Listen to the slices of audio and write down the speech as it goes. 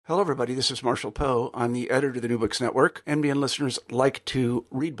Hello, everybody. This is Marshall Poe. I'm the editor of the New Books Network. NBN listeners like to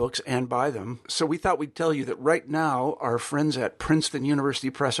read books and buy them. So we thought we'd tell you that right now, our friends at Princeton University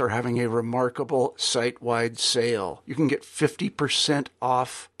Press are having a remarkable site-wide sale. You can get 50%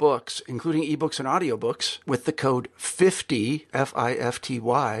 off books, including ebooks and audiobooks, with the code 50,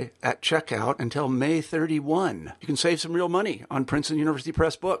 F-I-F-T-Y, at checkout until May 31. You can save some real money on Princeton University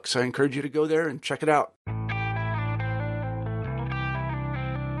Press books. I encourage you to go there and check it out.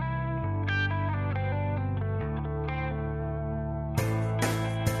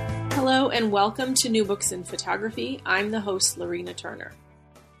 Hello and welcome to New Books in Photography. I'm the host, Lorena Turner.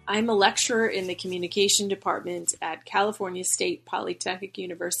 I'm a lecturer in the communication department at California State Polytechnic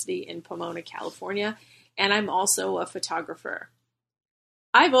University in Pomona, California, and I'm also a photographer.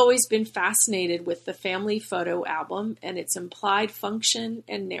 I've always been fascinated with the family photo album and its implied function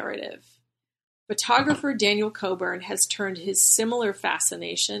and narrative. Photographer Daniel Coburn has turned his similar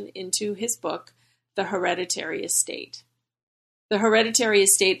fascination into his book, The Hereditary Estate. The Hereditary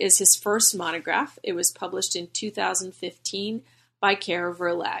Estate is his first monograph. It was published in 2015 by Kehrer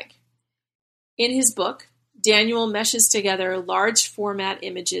Verlag. In his book, Daniel meshes together large format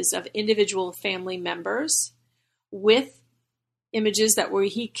images of individual family members with images that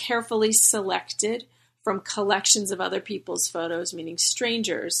he carefully selected from collections of other people's photos, meaning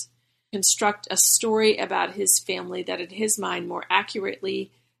strangers, construct a story about his family that in his mind more accurately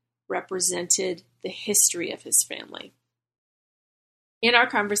represented the history of his family. In our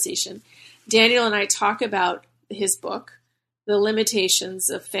conversation, Daniel and I talk about his book, the limitations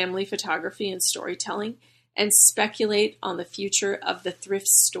of family photography and storytelling, and speculate on the future of the thrift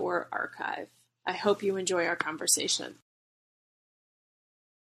store archive. I hope you enjoy our conversation.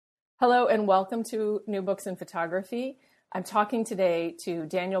 Hello and welcome to New Books in Photography. I'm talking today to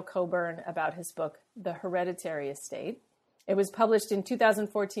Daniel Coburn about his book, The Hereditary Estate. It was published in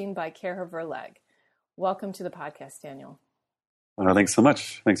 2014 by Kehrer Verlag. Welcome to the podcast, Daniel. Thanks so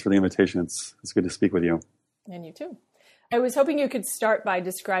much. Thanks for the invitation. It's good to speak with you. And you too. I was hoping you could start by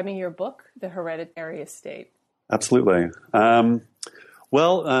describing your book, The Hereditary Estate. Absolutely. To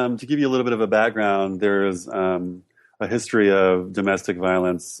give you a little bit of a background, there's a history of domestic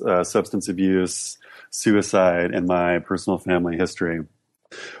violence, substance abuse, suicide in my personal family history.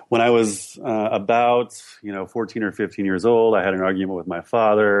 When I was about 14 or 15 years old, I had an argument with my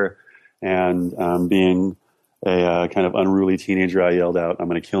father, and being a kind of unruly teenager, I yelled out, "I'm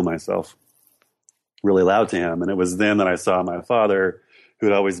going to kill myself," really loud to him. And it was then that I saw my father, who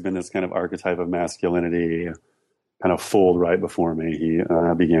had always been this kind of archetype of masculinity, kind of fold right before me. He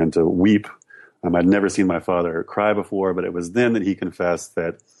began to weep. I'd never seen my father cry before, but it was then that he confessed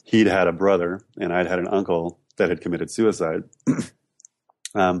that he'd had a brother and I'd had an uncle that had committed suicide.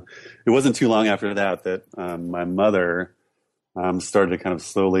 It wasn't too long after that my mother started to kind of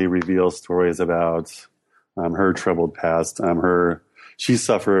slowly reveal stories about her troubled past. She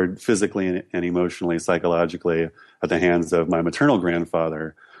suffered physically and emotionally, psychologically at the hands of my maternal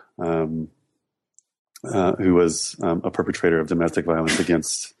grandfather, who was a perpetrator of domestic violence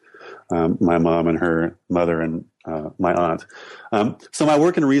against my mom and her mother and my aunt. So my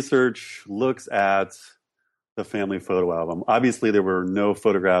work and research looks at the family photo album. Obviously, there were no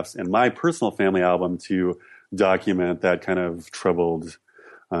photographs in my personal family album to document that kind of troubled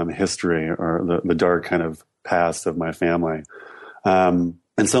history or the dark kind of past of my family. And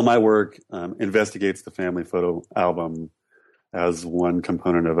so my work investigates the family photo album as one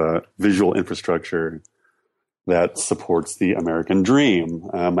component of a visual infrastructure that supports the American dream.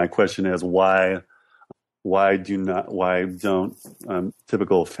 My question is why don't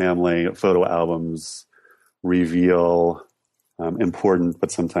typical family photo albums reveal important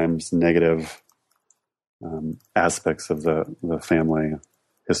but sometimes negative aspects of the family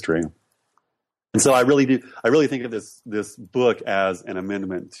history? And so I really think of this book as an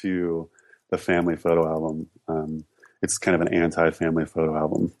amendment to the family photo album. It's kind of an anti-family photo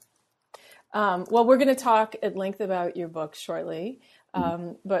album. Well, we're going to talk at length about your book shortly.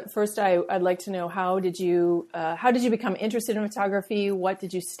 But first, I'd like to know how did you become interested in photography? What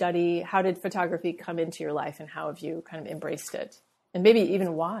did you study? How did photography come into your life, and how have you kind of embraced it? And maybe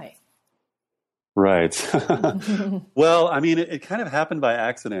even why? Right. Well, I mean, it kind of happened by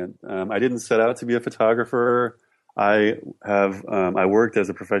accident. I didn't set out to be a photographer. I worked as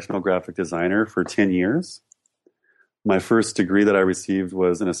a professional graphic designer for 10 years. My first degree that I received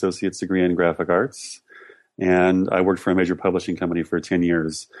was an associate's degree in graphic arts, and I worked for a major publishing company for 10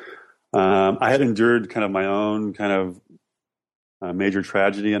 years. I had endured kind of my own kind of major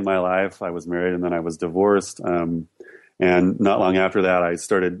tragedy in my life. I was married and then I was divorced. And not long after that, I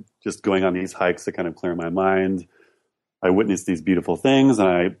started just going on these hikes to kind of clear my mind. I witnessed these beautiful things, and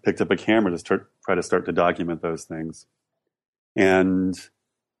I picked up a camera to try to document those things. And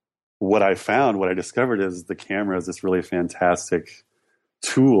what I discovered is the camera is this really fantastic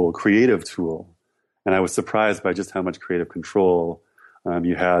tool, creative tool. And I was surprised by just how much creative control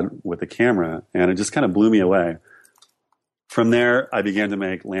you had with the camera. And it just kind of blew me away. From there, I began to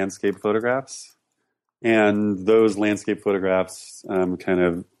make landscape photographs. And those landscape photographs kind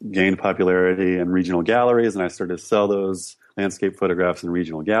of gained popularity in regional galleries. And I started to sell those landscape photographs in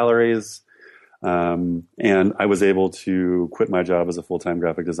regional galleries. And I was able to quit my job as a full-time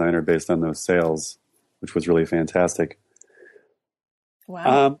graphic designer based on those sales, which was really fantastic.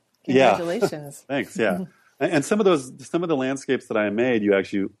 Wow. Congratulations. Yeah. Thanks. Yeah. And some of the landscapes that I made, you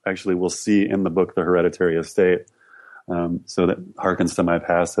actually will see in the book, The Hereditary Estate. So that harkens to my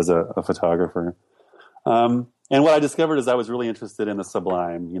past as a photographer. And what I discovered is I was really interested in the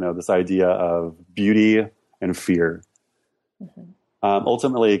sublime, this idea of beauty and fear. Mm-hmm.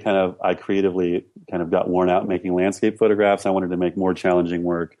 Ultimately, I creatively got worn out making landscape photographs. I wanted to make more challenging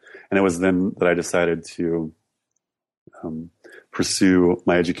work. And it was then that I decided to pursue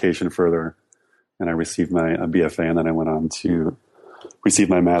my education further. And I received my BFA, and then I went on to receive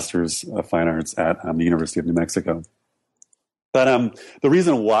my Master's of Fine Arts at the University of New Mexico. But the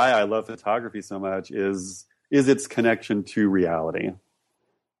reason why I love photography so much is its connection to reality.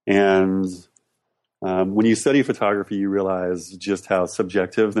 And when you study photography, you realize just how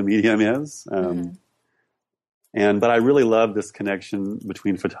subjective the medium is. But I really love this connection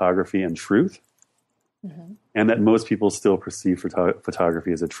between photography and truth. Mm-hmm. And that most people still perceive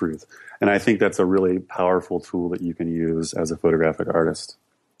photography as a truth. And I think that's a really powerful tool that you can use as a photographic artist.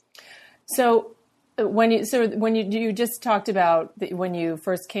 So when you just talked about when you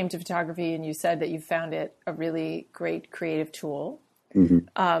first came to photography, and you said that you found it a really great creative tool.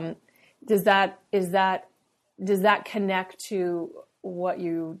 Mm-hmm. Does that connect to what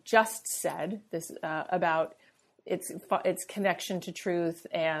you just said? This about its connection to truth,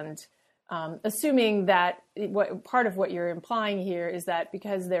 and assuming that part of what you're implying here is that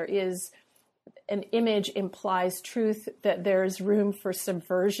because there is an image implies truth, that there's room for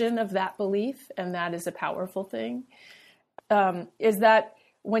subversion of that belief, and that is a powerful thing. Is that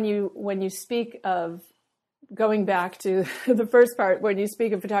when you speak of, going back to the first part, when you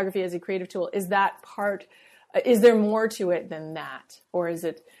speak of photography as a creative tool, is that there more to it than that? Or is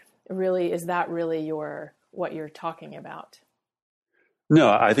that really what you're talking about? No,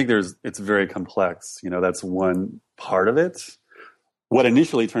 I think it's very complex. That's one part of it. What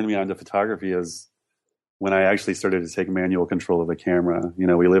initially turned me on to photography is when I actually started to take manual control of the camera.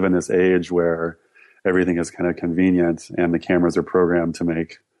 We live in this age where everything is kind of convenient, and the cameras are programmed to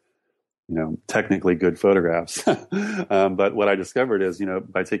make, technically good photographs. But what I discovered is,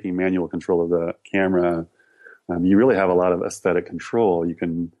 by taking manual control of the camera, you really have a lot of aesthetic control. You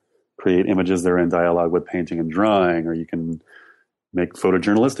can create images that are in dialogue with painting and drawing, or you can make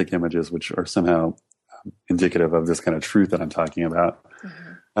photojournalistic images, which are somehow indicative of this kind of truth that I'm talking about.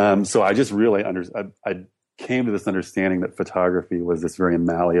 Mm-hmm. So I just really I came to this understanding that photography was this very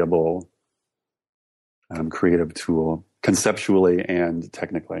malleable, creative tool, conceptually and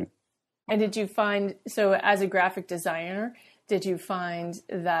technically. And did you find, so as a graphic designer, did you find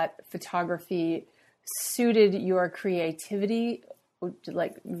that photography suited your creativity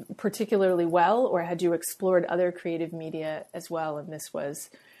like particularly well, or had you explored other creative media as well, and this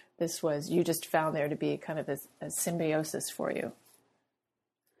was you just found there to be kind of a symbiosis for you?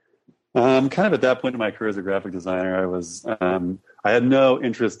 Kind of at that point in my career as a graphic designer, I had no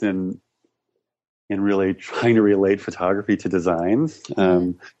interest in really trying to relate photography to design.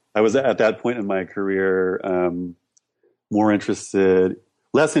 I was at that point in my career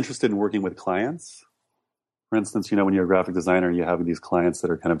less interested in working with clients. For instance, when you're a graphic designer, you have these clients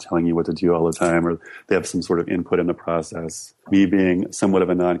that are kind of telling you what to do all the time, or they have some sort of input in the process. Me being somewhat of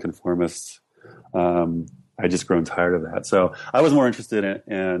a nonconformist, I just grown tired of that. So I was more interested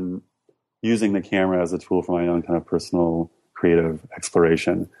in using the camera as a tool for my own kind of personal creative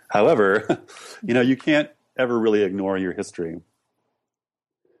exploration. However, you can't ever really ignore your history.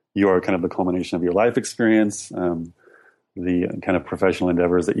 You are kind of the culmination of your life experience, the kind of professional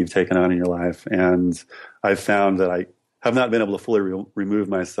endeavors that you've taken on in your life. And I've found that I have not been able to fully remove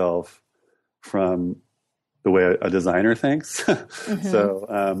myself from the way a designer thinks. Mm-hmm.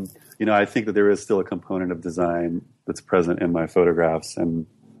 So, I think that there is still a component of design that's present in my photographs, and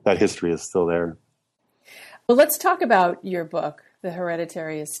that history is still there. Well, let's talk about your book, The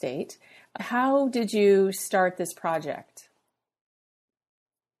Hereditary Estate. How did you start this project?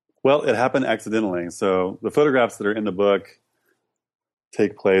 Well, it happened accidentally. So the photographs that are in the book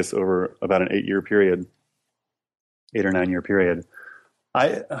take place over about an 8-year period. 8 or 9 year period.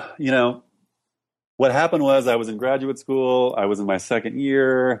 What happened was I was in graduate school. I was in my second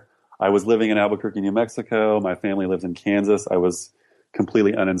year. I was living in Albuquerque, New Mexico. My family lives in Kansas. I was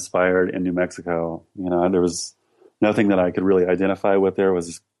completely uninspired in New Mexico. There was nothing that I could really identify with there. It was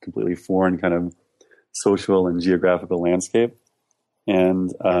just completely foreign kind of social and geographical landscape.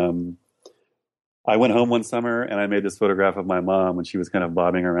 And I went home one summer and I made this photograph of my mom when she was kind of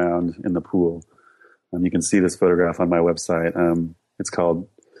bobbing around in the pool. You can see this photograph on my website. It's called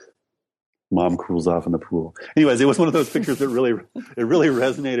Mom Cools Off in the Pool. Anyways, it was one of those pictures that really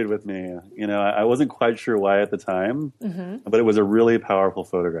resonated with me. I wasn't quite sure why at the time, but it was a really powerful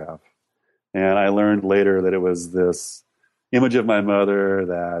photograph. And I learned later that it was this image of my mother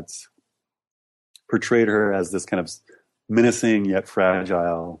that portrayed her as this kind of menacing yet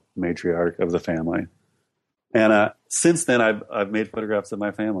fragile matriarch of the family. And since then, I've made photographs of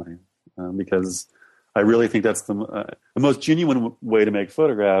my family because I really think that's the most genuine way to make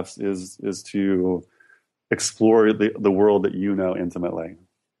photographs is to explore the world that you know intimately.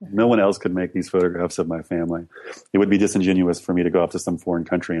 No one else could make these photographs of my family. It would be disingenuous for me to go off to some foreign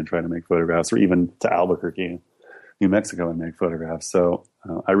country and try to make photographs, or even to Albuquerque, New Mexico, and make photographs. So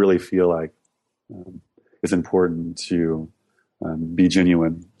I really feel like it's important to be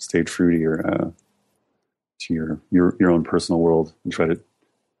genuine, stay true to your own personal world, and try to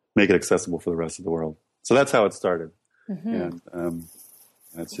make it accessible for the rest of the world. So that's how it started, and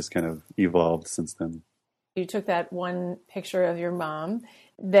it's just kind of evolved since then. You took that one picture of your mom.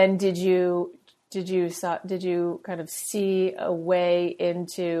 Then did you kind of see a way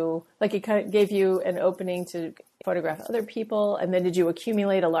into, like, it kind of gave you an opening to photograph other people, and then did you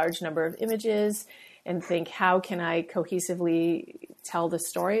accumulate a large number of images and think, how can I cohesively tell the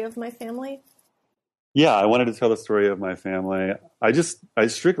story of my family? Yeah, I wanted to tell the story of my family.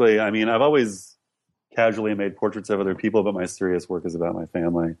 I've always casually made portraits of other people, but my serious work is about my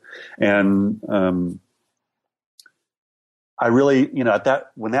family. And I really,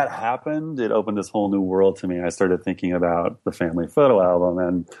 when that happened, it opened this whole new world to me. I started thinking about the family photo album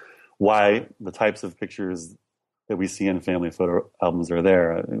and why the types of pictures that we see in family photo albums are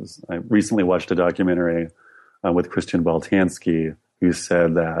there. I recently watched a documentary with Christian Baltansky, who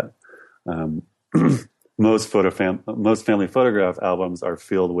said that most family photograph albums are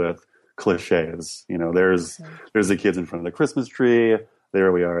filled with cliches. There's the kids in front of the Christmas tree.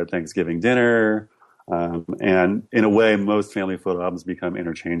 There we are at Thanksgiving dinner. And in a way, most family photo albums become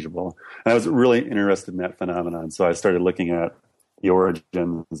interchangeable. And I was really interested in that phenomenon. So I started looking at the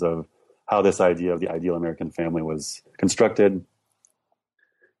origins of how this idea of the ideal American family was constructed. And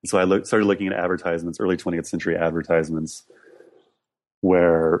so I started looking at advertisements, early 20th century advertisements,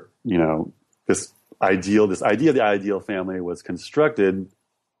 where, this idea of the ideal family was constructed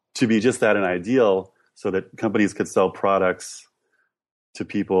to be just that, an ideal, so that companies could sell products to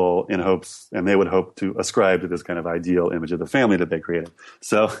people in hopes, and they would hope to ascribe to this kind of ideal image of the family that they created.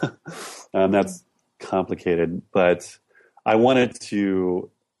 So that's complicated, but I wanted to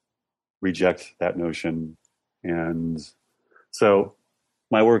reject that notion. And so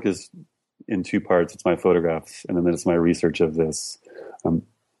my work is in two parts. It's my photographs, and then it's my research of this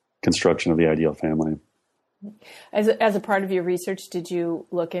construction of the ideal family. As a part of your research, did you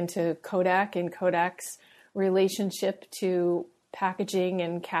look into Kodak and Kodak's relationship to packaging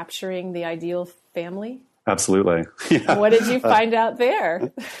and capturing the ideal family? Absolutely. Yeah. What did you find out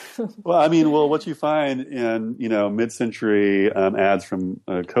there? Well, what you find in, mid-century ads from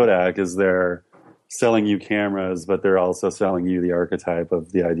Kodak is they're selling you cameras, but they're also selling you the archetype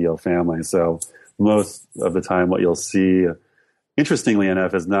of the ideal family. So most of the time what you'll see, interestingly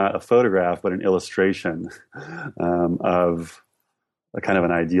enough, is not a photograph, but an illustration of a kind of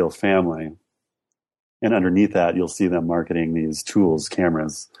an ideal family. And underneath that, you'll see them marketing these tools,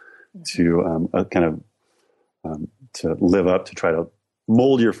 cameras, to to live up, to try to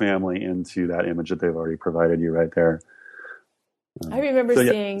mold your family into that image that they've already provided you right there. I remember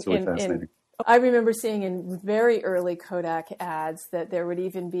I remember seeing in very early Kodak ads that there would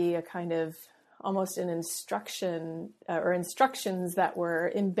even be a kind of almost an instruction or instructions that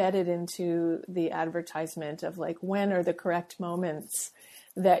were embedded into the advertisement of, like, when are the correct moments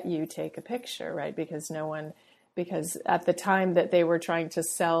that you take a picture, right? Because at the time that they were trying to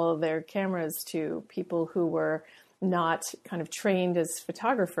sell their cameras to people who were not kind of trained as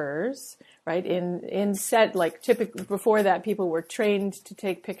photographers, right? In set, like, typically before that, people were trained to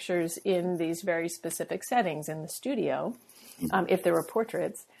take pictures in these very specific settings in the studio. If there were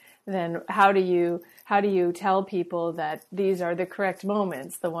portraits, then how do you tell people that these are the correct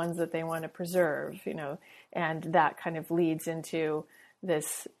moments, the ones that they want to preserve, and that kind of leads into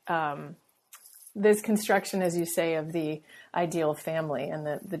this this construction, as you say, of the ideal family and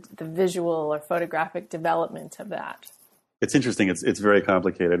the visual or photographic development of that. It's interesting. It's very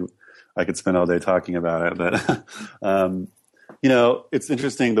complicated. I could spend all day talking about it, but it's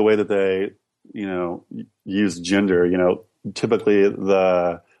interesting the way that they use gender. Typically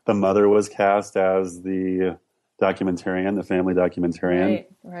the mother was cast as the documentarian, the family documentarian,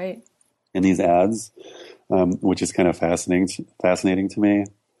 right, in these ads, which is kind of fascinating to me.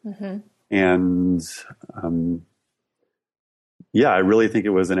 Mm-hmm. And I really think it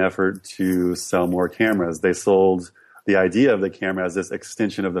was an effort to sell more cameras. They sold the idea of the camera as this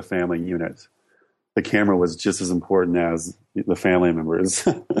extension of the family unit. The camera was just as important as the family members.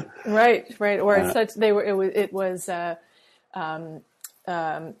 Right. Or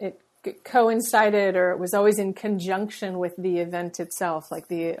it coincided, or it was always in conjunction with the event itself. Like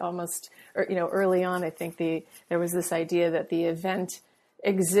early on, I think there was this idea that the event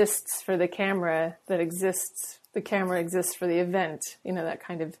exists for the camera, the camera exists for the event. That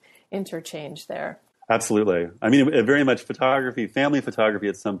kind of interchange there. Absolutely. I mean, it very much family photography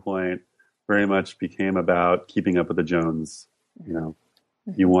at some point very much became about keeping up with the Jones.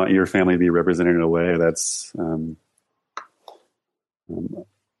 You want your family to be represented in a way that's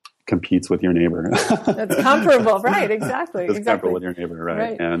competes with your neighbor. That's comparable, right? Exactly. That's comparable with your neighbor,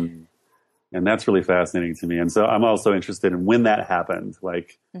 right? And that's really fascinating to me. And so I'm also interested in when that happened.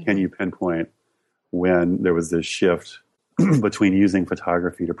 Like, can you pinpoint when there was this shift between using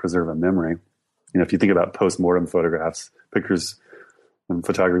photography to preserve a memory? If you think about post-mortem photographs, pictures, when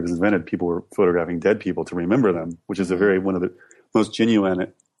photography was invented, people were photographing dead people to remember them, which is one of the most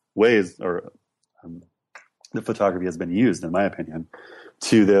genuine ways, or the photography has been used, in my opinion,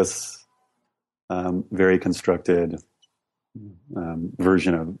 to this very constructed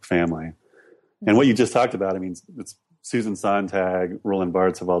version of family. And what you just talked about, I mean, it's Susan Sontag, Roland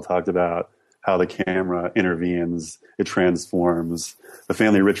Barthes have all talked about how the camera intervenes, it transforms. The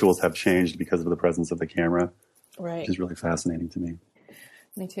family rituals have changed because of the presence of the camera, right? Which is really fascinating to me.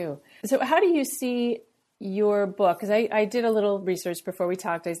 Me too. So how do you see your book? Because I did a little research before we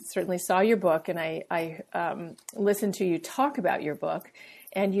talked. I certainly saw your book, and I listened to you talk about your book.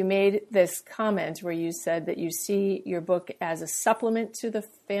 And you made this comment where you said that you see your book as a supplement to the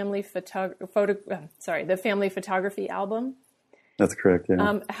family photography album. That's correct.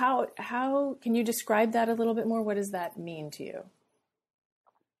 Yeah. How can you describe that a little bit more? What does that mean to you?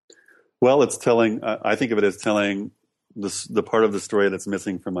 Well, it's telling. I think of it as telling the part of the story that's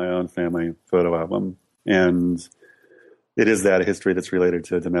missing from my own family photo album, and it is that history that's related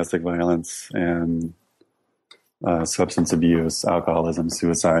to domestic violence and substance abuse, alcoholism,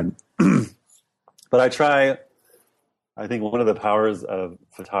 suicide. But I think one of the powers of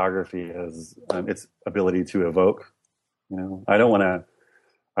photography is its ability to evoke. I don't want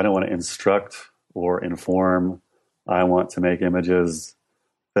to instruct or inform. I want to make images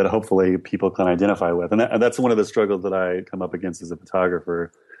that hopefully people can identify with. And that's one of the struggles that I come up against as a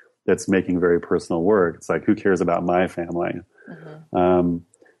photographer that's making very personal work. It's like, who cares about my family? Mm-hmm.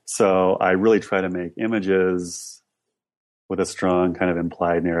 So I really try to make images with a strong kind of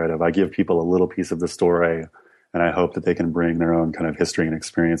implied narrative. I give people a little piece of the story, and I hope that they can bring their own kind of history and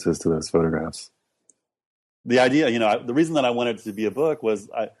experiences to those photographs. The idea, the reason that I wanted it to be a book was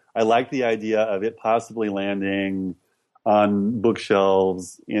I like the idea of it possibly landing on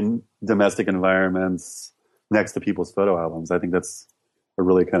bookshelves in domestic environments next to people's photo albums. I think that's a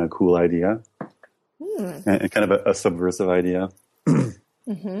really kind of cool idea and kind of a subversive idea.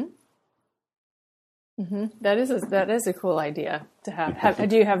 Mm-hmm. Mm-hmm. That is a cool idea to have.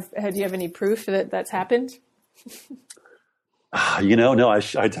 Do you have any proof that that's happened? No,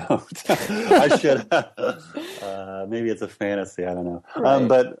 I don't. I should. Maybe it's a fantasy. I don't know. Right.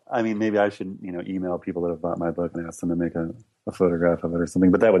 But I mean, maybe I should, email people that have bought my book and ask them to make a photograph of it or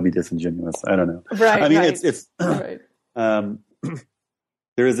something. But that would be disingenuous. I don't know. Right. I mean, right. it's right.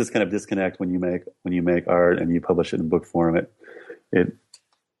 There is this kind of disconnect when you make art and you publish it in book form. It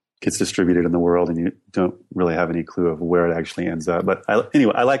gets distributed in the world, and you don't really have any clue of where it actually ends up. But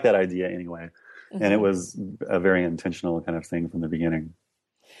I like that idea anyway. Mm-hmm. And it was a very intentional kind of thing from the beginning.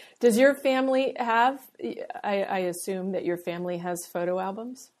 Does your family have, I assume that your family has photo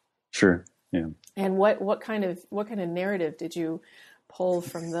albums? Sure. Yeah. And what kind of narrative did you pull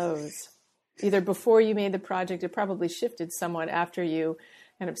from those? Either before you made the project, it probably shifted somewhat after you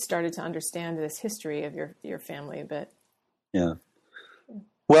kind of started to understand this history of your family, but. Yeah.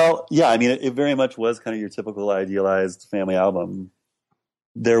 Well, yeah, I mean, it very much was kind of your typical idealized family album.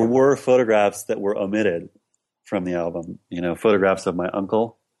 There were photographs that were omitted from the album, photographs of my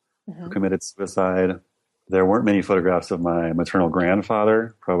uncle who committed suicide, there weren't many photographs of my maternal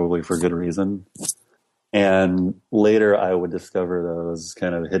grandfather, probably for good reason. And later I would discover those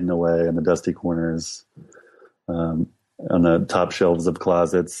kind of hidden away in the dusty corners, on the top shelves of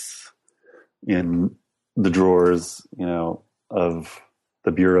closets, in the drawers, of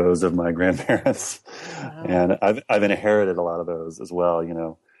the bureaus of my grandparents. Wow. And I've inherited a lot of those as well.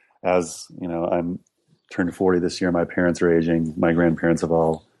 As I'm turned 40 this year, my parents are aging, my grandparents have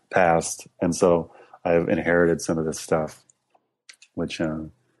all passed. And so I've inherited some of this stuff, which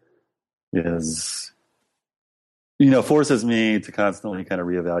is, forces me to constantly kind of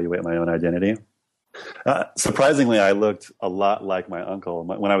reevaluate my own identity. Surprisingly, I looked a lot like my uncle.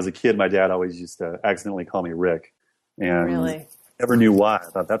 When I was a kid, my dad always used to accidentally call me Rick. And really? Never knew why. I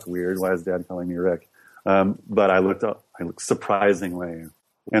thought, that's weird. Why is Dad calling me Rick? But I looked surprisingly.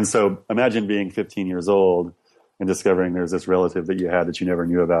 And so imagine being 15 years old and discovering there's this relative that you had that you never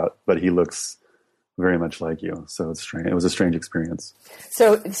knew about, but he looks very much like you. So it's strange. It was a strange experience.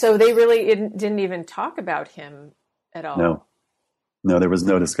 So they really didn't even talk about him at all? No, there was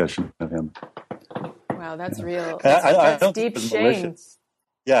no discussion of him. Wow, that's real. That's deep shame. Malicious.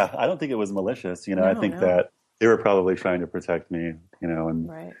 Yeah, I don't think it was malicious. I think that they were probably trying to protect me, and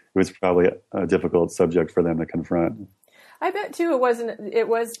right. It was probably a difficult subject for them to confront. I bet too it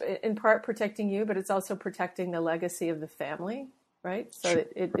was in part protecting you, but it's also protecting the legacy of the family, right? So sure.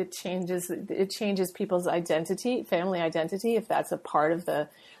 it changes people's identity, family identity, if that's a part of the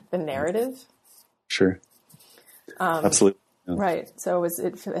narrative. Sure. Absolutely. Yeah. Right. So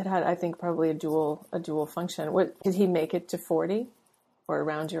it had, I think, probably a dual function. What did he make it to 40 or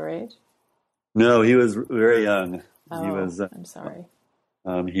around your age? No, he was very young. Oh, he was. I'm sorry.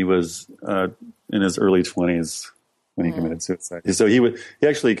 He was in his early 20s when he committed suicide. So he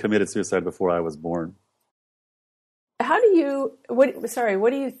actually committed suicide before I was born. What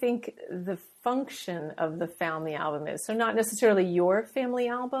do you think the function of the family album is? So not necessarily your family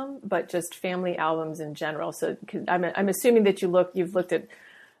album, but just family albums in general. So I'm assuming that you've looked at,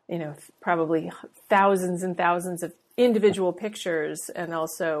 probably thousands and thousands of individual pictures and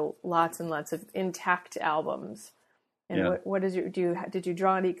also lots and lots of intact albums. And yeah. What did you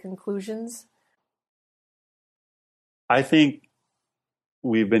draw any conclusions? I think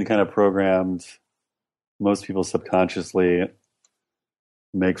we've been kind of programmed. Most people subconsciously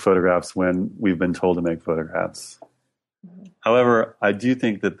make photographs when we've been told to make photographs. Mm-hmm. However, I do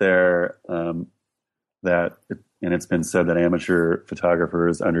think that and it's been said that amateur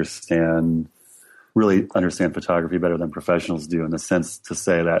photographers really understand photography better than professionals do, in the sense to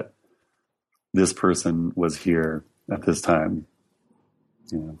say that this person was here at this time.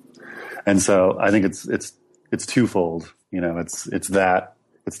 And so I think it's twofold. It's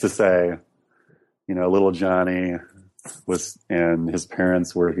to say, little Johnny and his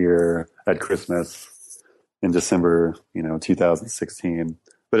parents were here at Christmas in December, 2016.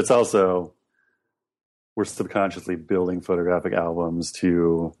 But it's also, we're subconsciously building photographic albums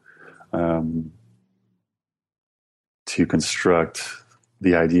to construct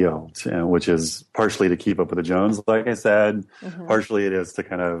the ideal, which is partially to keep up with the Jones, like I said. Mm-hmm. Partially it is to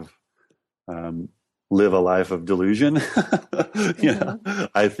kind of live a life of delusion. Mm-hmm.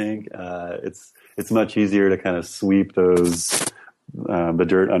 I think it's much easier to kind of sweep those the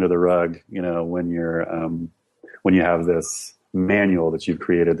dirt under the rug, when you have this manual that you've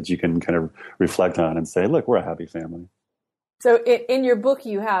created that you can kind of reflect on and say, look, we're a happy family. So in your book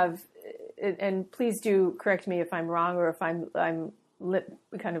you have, and please do correct me if I'm wrong or if I'm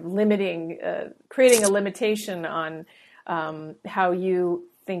kind of limiting, creating a limitation on how you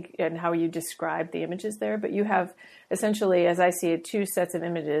think and how you describe the images there, but you have essentially, as I see it, two sets of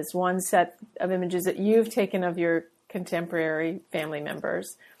images. One set of images that you've taken of your contemporary family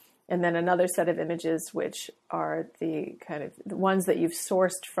members, and then another set of images which are the kind of the ones that you've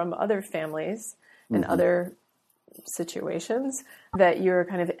sourced from other families and mm-hmm. other situations that you're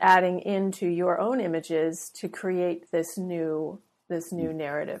kind of adding into your own images to create this new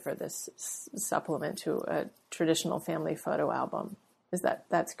narrative or this supplement to a traditional family photo album.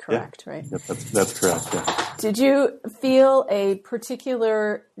 That's correct, yeah. Right? Yep, that's correct. Yeah. Did you feel a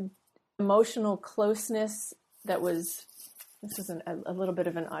particular emotional closeness that was? This is a little bit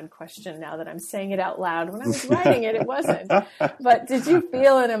of an odd question now that I'm saying it out loud. When I was writing it, it wasn't. But did you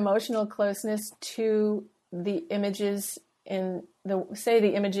feel an emotional closeness to the images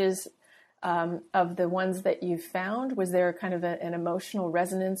the images of the ones that you found? Was there kind of an emotional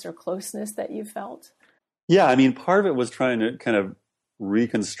resonance or closeness that you felt? Yeah, I mean, part of it was trying to kind of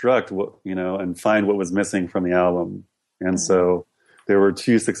reconstruct what, and find what was missing from the album. And mm-hmm. so there were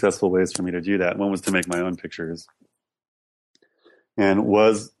two successful ways for me to do that. One was to make my own pictures. And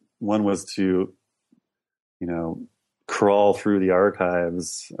one was to you know, crawl through the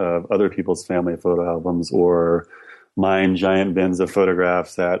archives of other people's family photo albums or mine giant bins of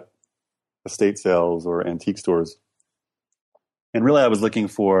photographs at estate sales or antique stores. And really, I was looking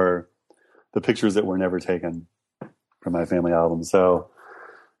for the pictures that were never taken from my family album. So,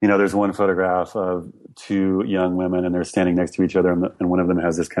 you know, there's one photograph of two young women and they're standing next to each other, and one of them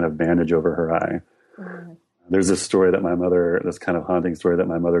has this kind of bandage over her eye. Mm. There's this story that this kind of haunting story that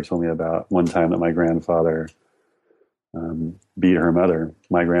my mother told me about one time, that my grandfather beat her mother,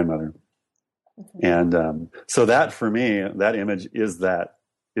 my grandmother. Mm-hmm. And so that, for me, that image is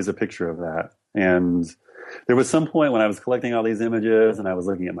a picture of that. And there was some point when I was collecting all these images and I was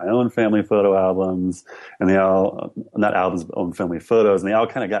looking at my own family photo albums, and they all, not albums, but own family photos, and they all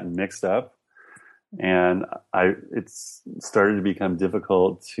kind of got mixed up. And it started to become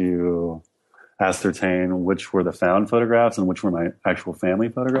difficult to ascertain which were the found photographs and which were my actual family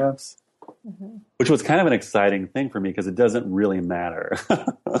photographs, mm-hmm. which was kind of an exciting thing for me because it doesn't really matter.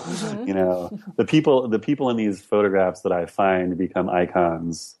 Mm-hmm. You know, the people in these photographs that I find become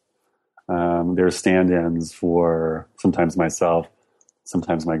icons. They're stand-ins for sometimes myself,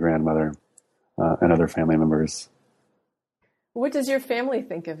 sometimes my grandmother, and other family members. What does your family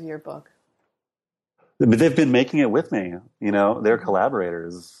think of your book? They've been making it with me. You know, they're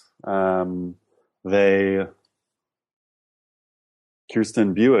collaborators.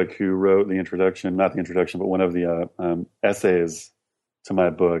 Kirsten Buick, who wrote the introduction, not the introduction, but one of the essays to my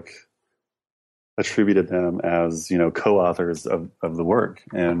book, attributed them as, you know, co-authors of the work,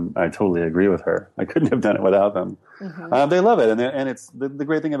 and I totally agree with her. I couldn't have done it without them. Mm-hmm. They love it, and it's the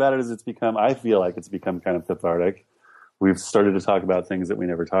great thing about it is I feel like it's become kind of cathartic. We've started to talk about things that we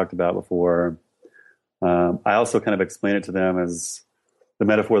never talked about before. I also kind of explain it to them as the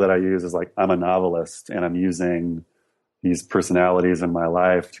metaphor that I use is like, I'm a novelist and I'm using these personalities in my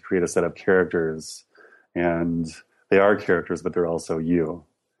life to create a set of characters, and they are characters, but they're also you.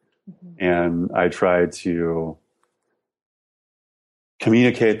 Mm-hmm. And I try to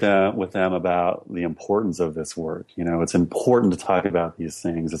communicate with them about the importance of this work. You know, it's important to talk about these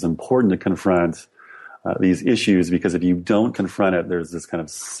things. It's important to confront these issues, because if you don't confront it, there's this kind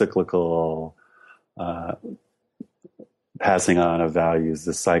of cyclical passing on of values,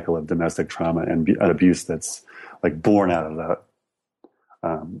 this cycle of domestic trauma and abuse that's like born out of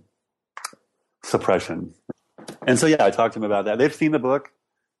that suppression. And so, yeah, I talked to them about that. They've seen the book.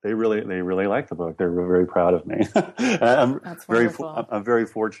 They really like the book. They're very proud of me. I'm very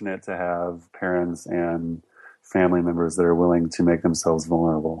fortunate to have parents and family members that are willing to make themselves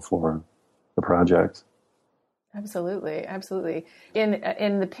vulnerable for the project. Absolutely.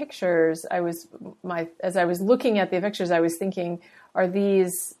 In the pictures, as I was looking at the pictures, I was thinking,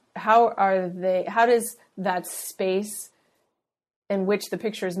 how does that space in which the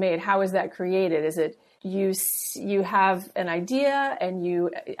picture is made, how is that created? Is it you have an idea and you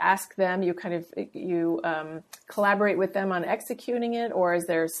ask them, you collaborate with them on executing it, or is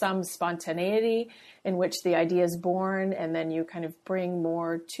there some spontaneity in which the idea is born and then you kind of bring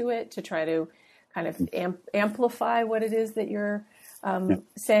more to it to try to kind of amplify what it is that you're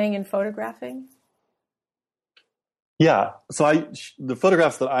saying and photographing? Yeah. So the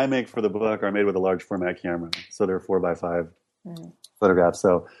photographs that I make for the book are made with a large format camera. So they're 4x5 photographs.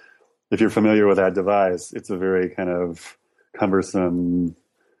 So if you're familiar with that device, it's a very kind of cumbersome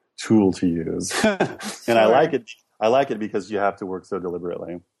tool to use. And sure. I like it because you have to work so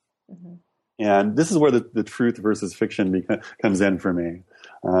deliberately. Mm-hmm. And this is where the truth versus fiction comes in for me,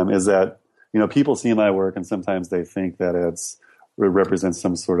 is that, you know, people see my work and sometimes they think that it represents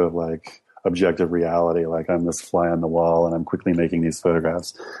some sort of like objective reality, like I'm this fly on the wall and I'm quickly making these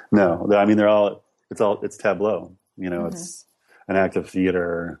photographs. No, I mean, it's tableau, you know, mm-hmm. It's an act of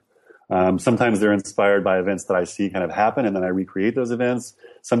theater. Sometimes they're inspired by events that I see kind of happen and then I recreate those events.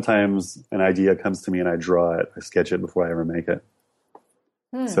 Sometimes an idea comes to me and I draw it, I sketch it before I ever make it.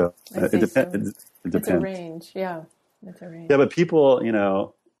 So it depends. It's a range. Yeah. It's a range. Yeah. But people, you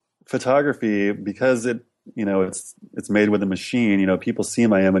know, photography, because it's made with a machine, you know, people see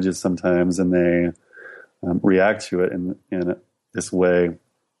my images sometimes and they react to it in this way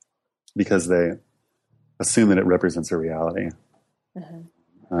because they assume that it represents a reality.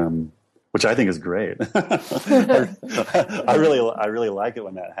 Mm-hmm. Which I think is great. I really like it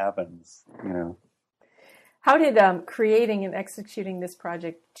when that happens, you know. How did creating and executing this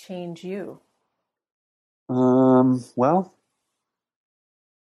project change you? Well,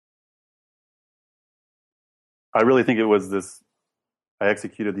 I really think it was I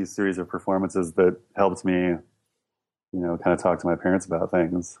executed these series of performances that helped me, you know, kind of talk to my parents about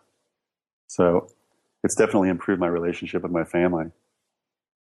things. So it's definitely improved my relationship with my family.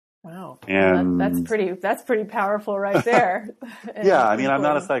 Wow. And that's pretty powerful right there. Yeah, I mean, I'm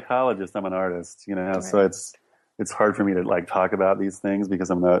not a psychologist, I'm an artist, Right. so it's hard for me to like talk about these things because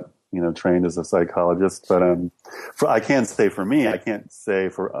I'm not, trained as a psychologist, but I can't say for me, I can't say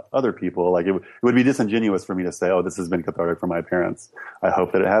for other people. Like it would be disingenuous for me to say, oh, this has been cathartic for my parents. I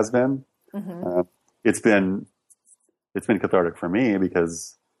hope that it has been. Mm-hmm. It's been cathartic for me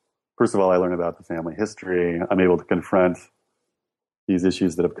because, first of all, I learn about the family history. I'm able to confront these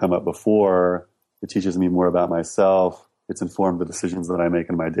issues that have come up before. It teaches me more about myself. It's informed the decisions that I make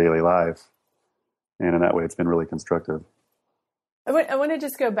in my daily life. And in that way, it's been really constructive. I want to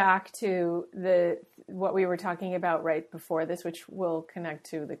just go back to what we were talking about right before this, which will connect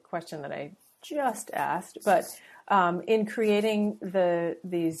to the question that I just asked. But in creating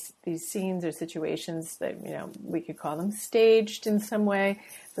these scenes or situations that we could call them staged in some way,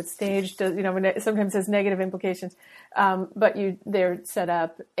 but staged does sometimes has negative implications. But they're set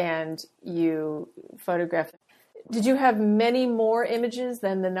up and you photograph. Did you have many more images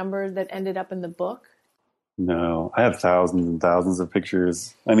than the number that ended up in the book? No, I have thousands and thousands of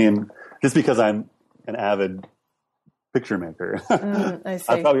pictures. I mean, just because I'm an avid picture maker, I see.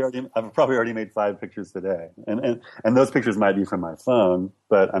 I've probably already made 5 pictures today, and those pictures might be from my phone,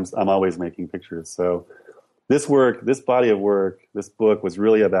 but I'm always making pictures. So this body of work, this book was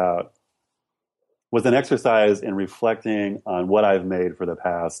an exercise in reflecting on what I've made for the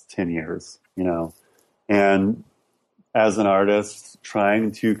past 10 years, and as an artist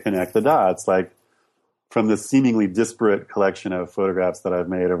trying to connect the dots, like from this seemingly disparate collection of photographs that I've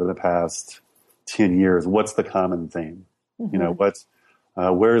made over the past 10 years, what's the common theme?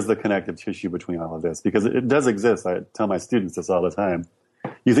 Mm-hmm. Where's the connective tissue between all of this? Because it does exist. I tell my students this all the time.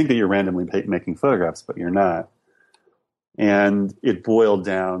 You think that you're randomly making photographs, but you're not. And it boiled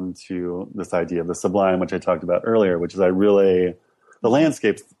down to this idea of the sublime, which I talked about earlier, which is the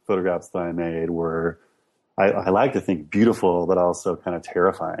landscape photographs that I made were, I like to think beautiful, but also kind of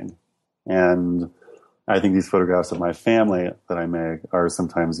terrifying. And I think these photographs of my family that I make are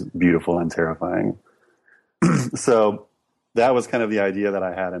sometimes beautiful and terrifying. So that was kind of the idea that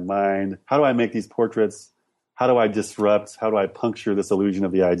I had in mind. How do I make these portraits? How do I disrupt? How do I puncture this illusion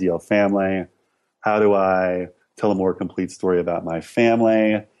of the ideal family? How do I tell a more complete story about my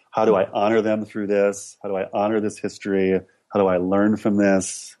family? How do I honor them through this? How do I honor this history? How do I learn from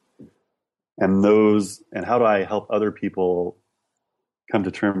this? And how do I help other people come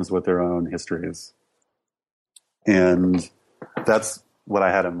to terms with their own histories? And that's what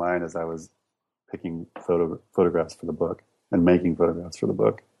I had in mind as I was picking photographs for the book and making photographs for the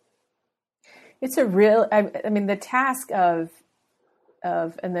book. It's a real, I mean, the task of,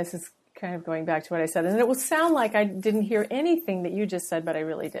 and this is kind of going back to what I said, and it will sound like I didn't hear anything that you just said, but I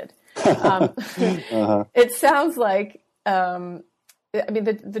really did. Uh-huh. It sounds like, I mean,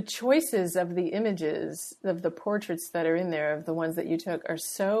 the choices of the images, of the portraits that are in there, of the ones that you took, are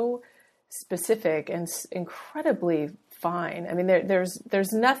so specific and incredibly fine. I mean,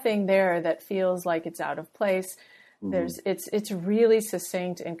 there's nothing there that feels like it's out of place. Mm-hmm. It's really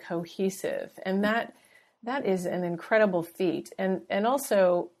succinct and cohesive, and that is an incredible feat. And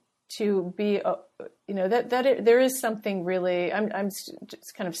also to be, there is something really. I'm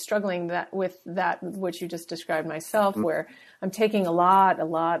just kind of struggling with that which you just described myself, mm-hmm. where I'm taking a lot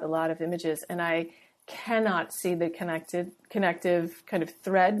of images, and I cannot see the connective kind of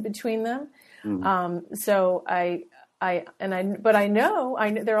thread between them. Mm-hmm. So but I know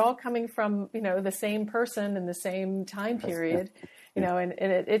they're all coming from, the same person in the same time period, and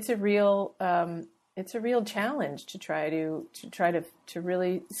it's a real challenge to try to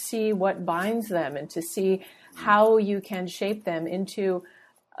really see what binds them and to see how you can shape them into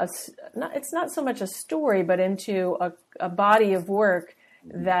it's not so much a story, but into a body of work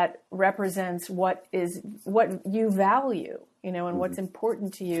that represents what you value, and mm-hmm. what's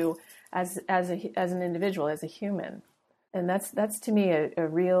important to you as an individual, as a human. And that's to me a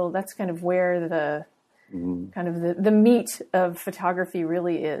real, that's kind of where the mm-hmm. kind of the meat of photography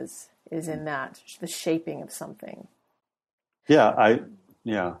really is in that, the shaping of something. I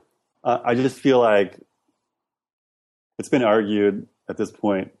just feel like it's been argued at this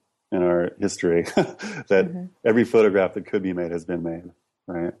point in our history that mm-hmm. every photograph that could be made has been made,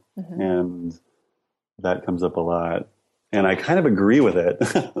 right? Mm-hmm. And that comes up a lot. And I kind of agree with it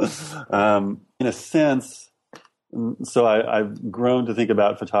in a sense. So I've grown to think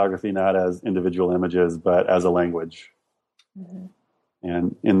about photography not as individual images, but as a language. Mm-hmm.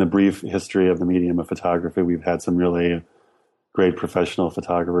 And in the brief history of the medium of photography, we've had some really great professional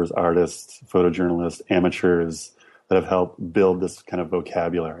photographers, artists, photojournalists, amateurs that have helped build this kind of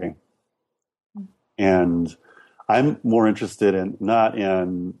vocabulary. Mm-hmm. And I'm more interested not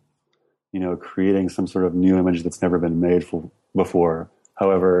in creating some sort of new image that's never been made before.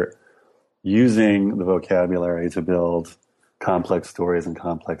 However, using the vocabulary to build complex stories and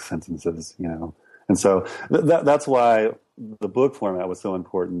complex sentences, And so that's why the book format was so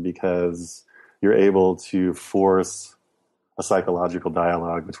important, because you're able to force a psychological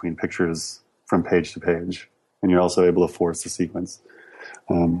dialogue between pictures from page to page, and you're also able to force the sequence.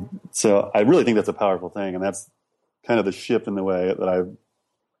 So I really think that's a powerful thing, and that's kind of the shift in the way that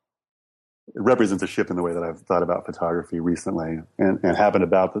it represents a shift in the way that I've thought about photography recently, and happened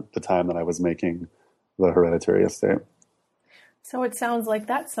about the time that I was making the Hereditary estate. So it sounds like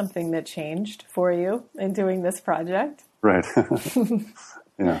that's something that changed for you in doing this project. Right.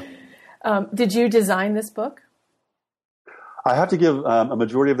 Yeah. Did you design this book? I have to give a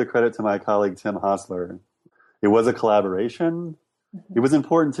majority of the credit to my colleague, Tim Hosler. It was a collaboration. Mm-hmm. It was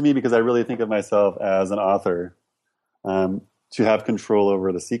important to me because I really think of myself as an author, to have control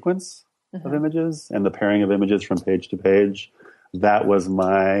over the sequence mm-hmm. of images and the pairing of images from page to page. That was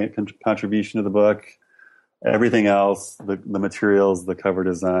my contribution to the book. Everything else, the materials, the cover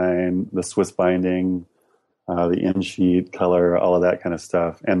design, the Swiss binding, the in-sheet color, all of that kind of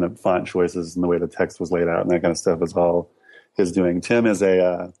stuff, and the font choices and the way the text was laid out and that kind of stuff was all his doing. Tim is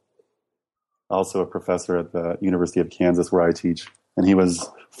also a professor at the University of Kansas where I teach, and he was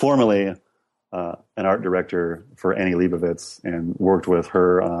formerly an art director for Annie Leibovitz and worked with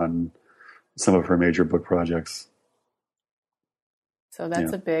her on some of her major book projects. So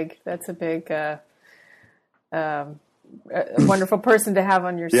that's a big a wonderful person to have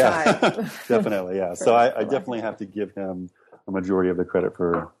on your side. Definitely, yeah. So I definitely have to give him a majority of the credit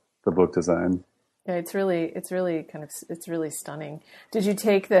for the book design. Yeah, it's really stunning. Did you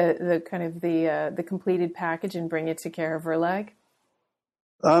take the completed package and bring it to Kehrer Verlag?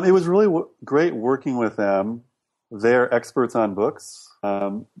 It was really great working with them. They're experts on books.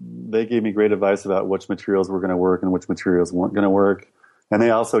 They gave me great advice about which materials were going to work and which materials weren't going to work. And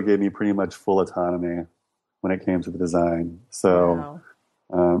they also gave me pretty much full autonomy when it came to the design. So,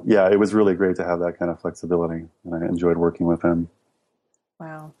 wow. It was really great to have that kind of flexibility, and I enjoyed working with them.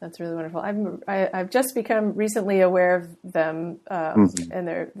 Wow, that's really wonderful. I've just become recently aware of them mm-hmm. and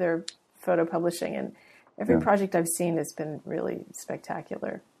their photo publishing, and every project I've seen has been really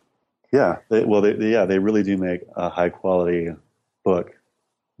spectacular. Yeah, they really do make a high quality book.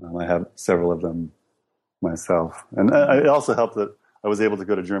 I have several of them myself, and it also helped that I was able to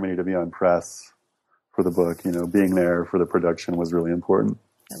go to Germany to be on press for the book. Being there for the production was really important.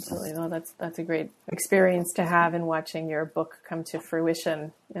 Absolutely. No, that's a great experience to have in watching your book come to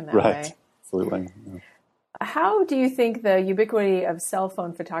fruition in that way. Absolutely. Yeah. How do you think the ubiquity of cell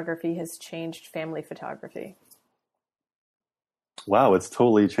phone photography has changed family photography? Wow, it's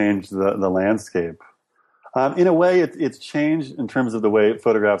totally changed the landscape. In a way, it's changed in terms of the way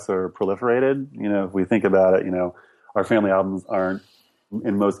photographs are proliferated. If we think about it, our family albums aren't,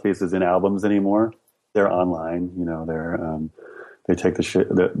 in most cases, in albums anymore. They're online. They take the shape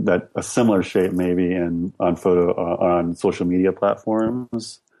that a similar shape maybe on social media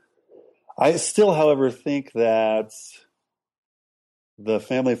platforms. I still, however, think that the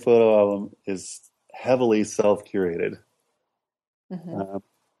family photo album is heavily self-curated. Mm-hmm.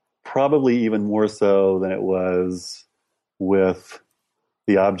 Probably even more so than it was with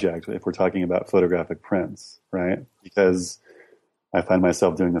the object, if we're talking about photographic prints, right? Because I find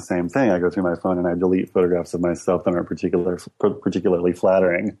myself doing the same thing. I go through my phone and I delete photographs of myself that aren't particularly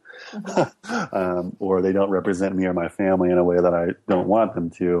flattering, mm-hmm. Or they don't represent me or my family in a way that I don't want them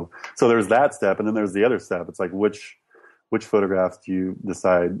to. So there's that step, and then there's the other step. It's like which photographs do you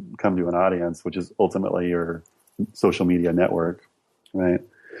decide come to an audience, which is ultimately your social media network, right?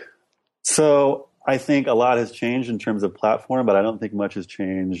 So I think a lot has changed in terms of platform, but I don't think much has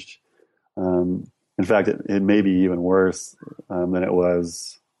changed. In fact, it may be even worse than it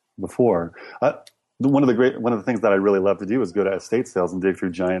was before. One of the things that I really love to do is go to estate sales and dig through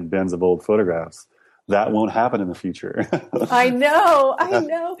giant bins of old photographs. That won't happen in the future. I know.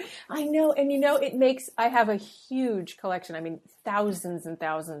 And I have a huge collection. I mean, thousands and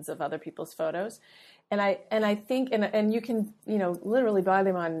thousands of other people's photos. And I think, and you can, literally buy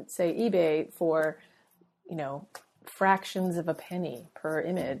them on, say, eBay for, fractions of a penny per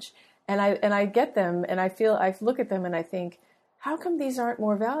image. And I get them, and I look at them and I think, how come these aren't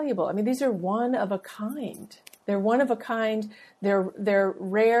more valuable? I mean, these are one of a kind. They're one of a kind. They're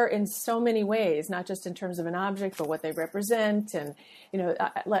rare in so many ways, not just in terms of an object, but what they represent. And,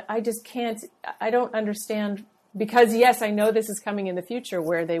 I just can't, I don't understand, because yes, I know this is coming in the future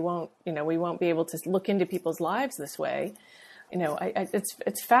where we won't be able to look into people's lives this way.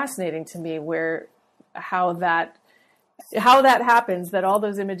 It's fascinating to me how that how that happens, that all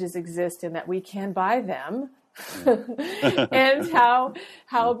those images exist and that we can buy them. And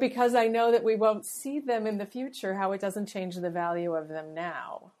how because I know that we won't see them in the future, how it doesn't change the value of them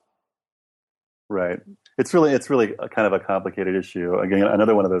now. Right. It's really a kind of a complicated issue. Again,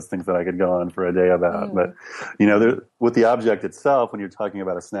 another one of those things that I could go on for a day about. But, with the object itself, when you're talking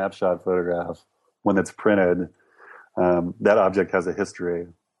about a snapshot photograph, when it's printed, that object has a history.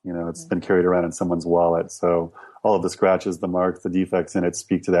 It's been carried around in someone's wallet. So all of the scratches, the marks, the defects in it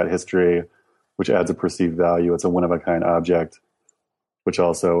speak to that history, which adds a perceived value. It's a one-of-a-kind object, which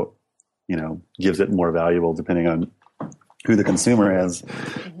also, gives it more valuable depending on who the consumer is.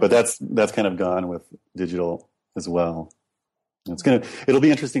 But that's kind of gone with digital as well. It'll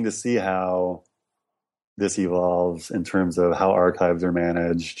be interesting to see how this evolves in terms of how archives are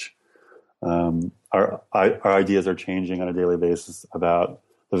managed. Our ideas are changing on a daily basis about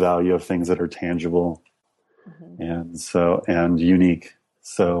the value of things that are tangible and unique.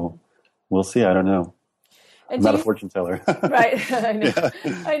 So we'll see. I don't know. I'm not a fortune teller. Right. I know.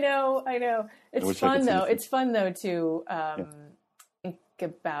 Yeah. I know. It's fun though. It's fun though to think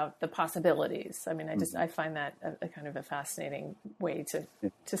about the possibilities. I mean, I find that a kind of a fascinating way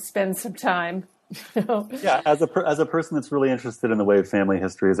to spend some time. Yeah. As a person that's really interested in the way family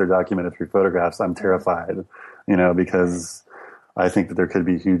histories are documented through photographs, I'm terrified, because I think that there could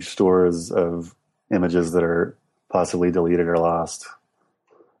be huge stores of images that are possibly deleted or lost.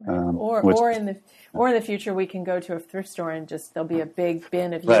 Or in the future, we can go to a thrift store and there'll be a big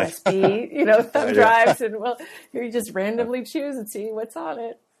bin of USB, thumb drives, and you just randomly choose and see what's on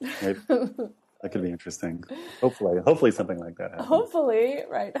it. Right. That could be interesting. Hopefully something like that happens. Hopefully,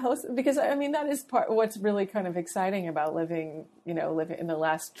 right? Because that is what's really kind of exciting about living in the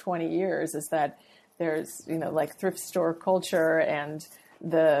last 20 years is that there's like thrift store culture and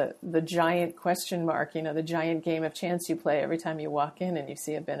the giant question mark, the giant game of chance you play every time you walk in and you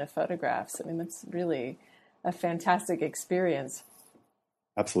see a bin of photographs. That's really a fantastic experience.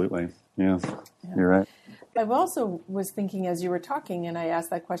 Absolutely. Yeah. You're right. I also was thinking as you were talking, and I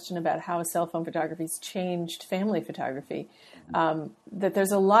asked that question about how cell phone photography's changed family photography, that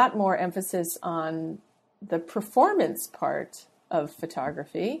there's a lot more emphasis on the performance part of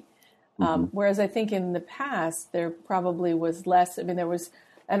photography. Whereas I think in the past, there probably was less. There was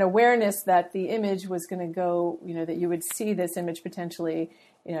an awareness that the image was going to go, that you would see this image potentially,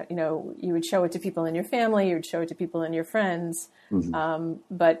 you would show it to people in your family, you would show it to people in your friends.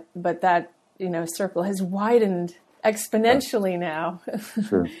 But that, circle has widened exponentially now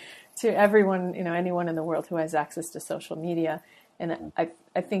to everyone, anyone in the world who has access to social media. And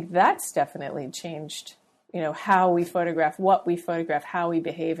I think that's definitely changed how we photograph, what we photograph, how we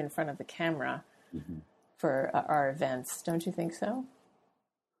behave in front of the camera for our events. Don't you think so?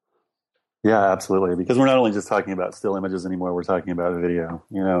 Yeah, absolutely. Because we're not only just talking about still images anymore, we're talking about video,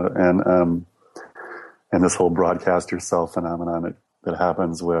 and this whole broadcast yourself phenomenon that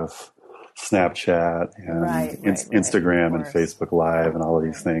happens with Snapchat and Instagram and Facebook Live and all of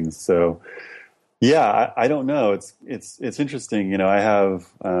these things. So, yeah, I don't know. It's interesting. I have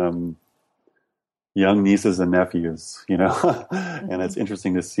young nieces and nephews, and it's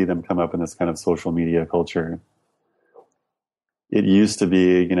interesting to see them come up in this kind of social media culture. It used to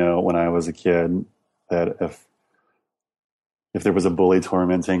be, when I was a kid, that if there was a bully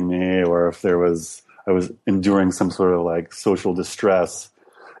tormenting me, or if I was enduring some sort of like social distress,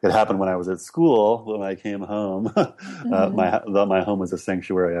 it happened when I was at school. When I came home, my home was a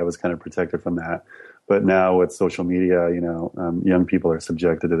sanctuary. I was kind of protected from that. But now with social media, young people are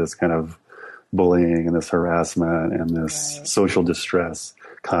subjected to this kind of bullying and this harassment and this social distress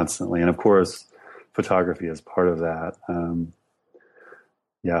constantly. And of course, photography is part of that.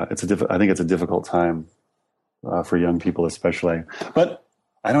 I think it's a difficult time for young people, especially. But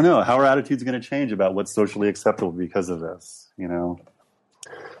I don't know how our attitudes are going to change about what's socially acceptable because of this.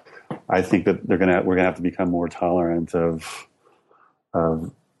 I think that we're going to have to become more tolerant of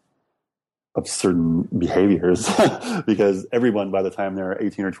certain behaviors because everyone, by the time they're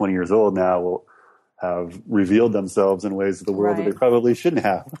 18 or 20 years old now, will have revealed themselves in ways of the world that they probably shouldn't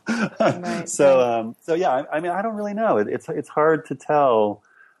have. So yeah, I don't really know. It's hard to tell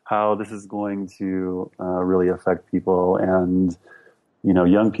how this is going to really affect people, and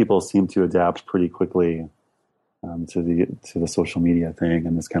young people seem to adapt pretty quickly to the social media thing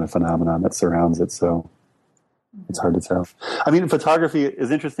and this kind of phenomenon that surrounds it. So it's hard to tell. Photography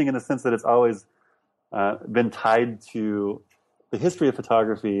is interesting in the sense that it's always been tied to the history of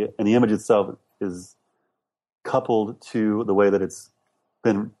photography, and the image itself is coupled to the way that it's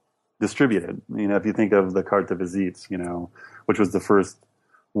been distributed. If you think of the carte de visite, which was the first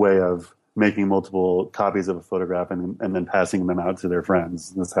way of making multiple copies of a photograph and then passing them out to their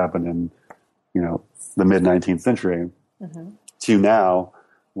friends. This happened in, the mid-19th century to now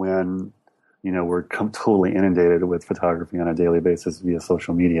when, we're totally inundated with photography on a daily basis via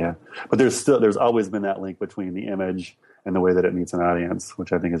social media. But there's always been that link between the image and the way that it meets an audience,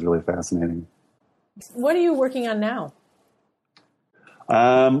 which I think is really fascinating. What are you working on now?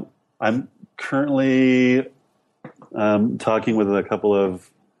 I'm currently talking with a couple of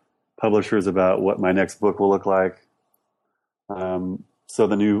publishers about what my next book will look like. So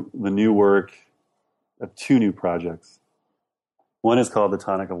the new work of two new projects. One is called The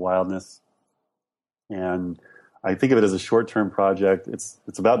Tonic of Wildness, and I think of it as a short-term project. It's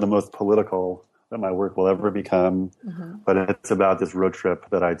about the most political that my work will ever become, but it's about this road trip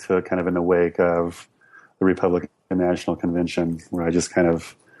that I took kind of in the wake of the Republican National Convention, where I just kind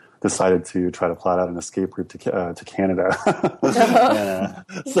of decided to try to plot out an escape route to Canada.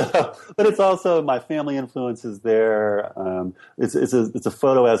 But it's also my family influences there. It's a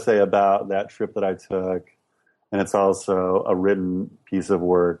photo essay about that trip that I took, and it's also a written piece of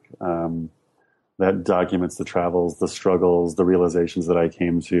work that documents the travels, the struggles, the realizations that I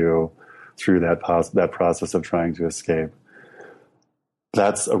came to through that process of trying to escape.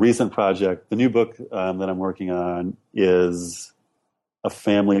 That's a recent project. The new book that I'm working on is a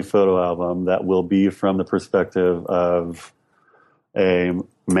family photo album that will be from the perspective of a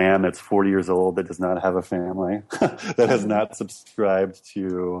man that's 40 years old that does not have a family, that has not subscribed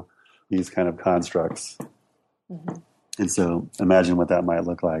to these kind of constructs. And so imagine what that might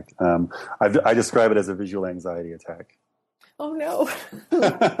look like. I describe it as a visual anxiety attack. Oh, no.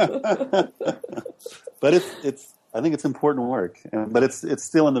 But I think it's important work. But it's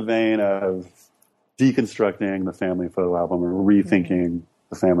still in the vein of deconstructing the family photo album or rethinking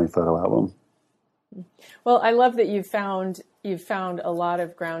the family photo album. Well, I love that you've found a lot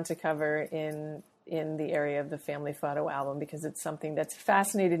of ground to cover in the area of the family photo album, because it's something that's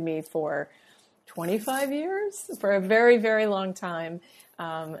fascinated me for 25 years, for a very, very long time.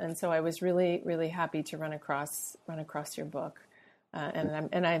 And so I was really, really happy to run across your book.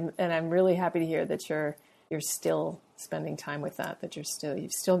 And I'm really happy to hear that you're still spending time with that you've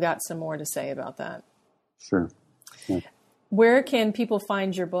still got some more to say about that. Sure. Yeah. Where can people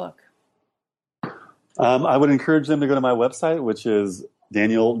find your book? I would encourage them to go to my website, which is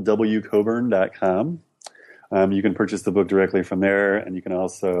danielwcoburn.com. You can purchase the book directly from there, and you can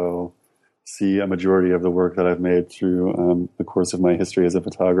also see a majority of the work that I've made through the course of my history as a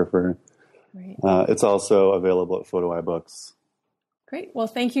photographer. Right. It's also available at Photo Eye Books. Great. Well,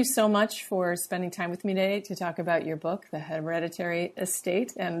 thank you so much for spending time with me today to talk about your book, The Hereditary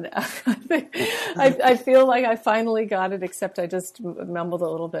Estate. And I feel like I finally got it, except I just mumbled a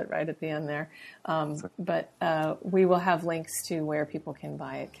little bit right at the end there. But we will have links to where people can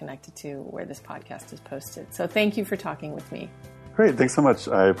buy it connected to where this podcast is posted. So thank you for talking with me. Great. Thanks so much.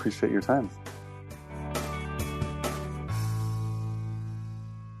 I appreciate your time.